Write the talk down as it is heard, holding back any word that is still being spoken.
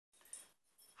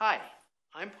Hi,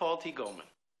 I'm Paul T. Goldman.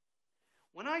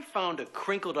 When I found a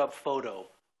crinkled up photo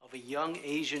of a young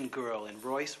Asian girl in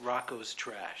Royce Rocco's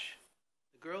trash,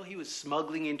 the girl he was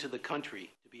smuggling into the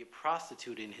country to be a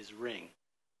prostitute in his ring,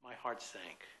 my heart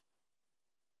sank.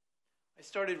 I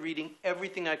started reading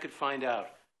everything I could find out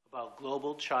about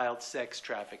global child sex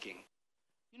trafficking.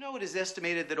 You know, it is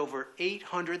estimated that over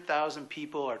 800,000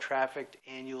 people are trafficked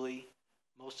annually,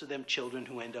 most of them children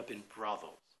who end up in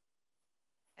brothels.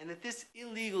 And that this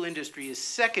illegal industry is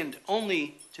second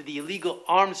only to the illegal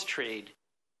arms trade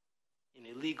in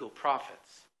illegal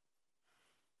profits.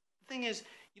 The thing is,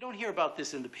 you don't hear about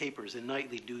this in the papers and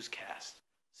nightly newscasts.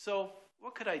 So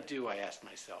what could I do, I asked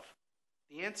myself.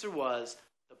 The answer was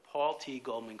the Paul T.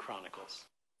 Goldman Chronicles.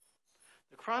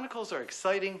 The Chronicles are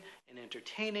exciting and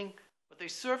entertaining, but they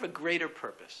serve a greater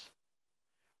purpose.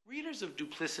 Readers of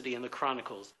Duplicity and the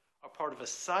Chronicles are part of a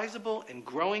sizable and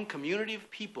growing community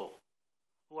of people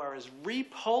who are as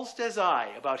repulsed as I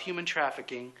about human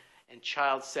trafficking and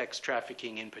child sex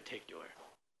trafficking in particular.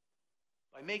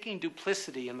 By making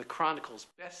Duplicity and the Chronicles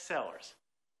bestsellers,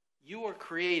 you are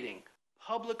creating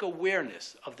public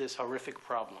awareness of this horrific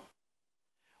problem.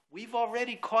 We've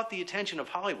already caught the attention of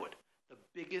Hollywood, the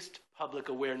biggest public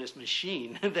awareness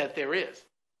machine that there is.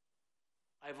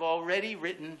 I've already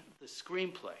written the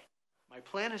screenplay. My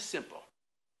plan is simple.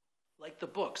 Like the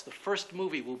books, the first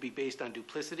movie will be based on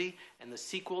Duplicity and the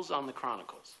sequels on the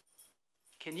Chronicles.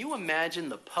 Can you imagine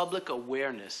the public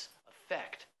awareness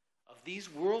effect of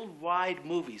these worldwide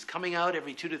movies coming out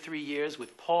every 2 to 3 years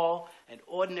with Paul, an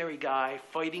ordinary guy,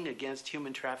 fighting against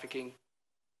human trafficking?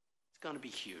 It's going to be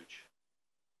huge.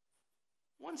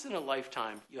 Once in a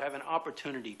lifetime, you have an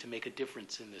opportunity to make a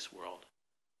difference in this world.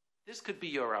 This could be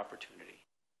your opportunity.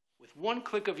 With one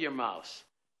click of your mouse,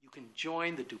 you can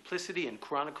join the Duplicity and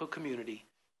Chronicle community,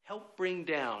 help bring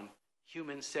down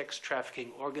human sex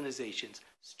trafficking organizations,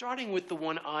 starting with the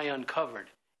one I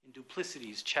uncovered in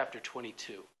Duplicity's chapter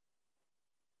 22.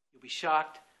 You'll be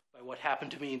shocked by what happened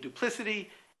to me in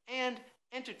Duplicity and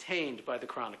entertained by the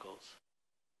Chronicles.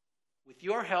 With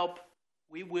your help,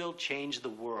 we will change the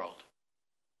world.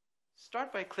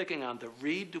 Start by clicking on the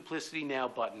Read Duplicity Now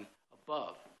button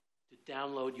above to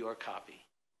download your copy.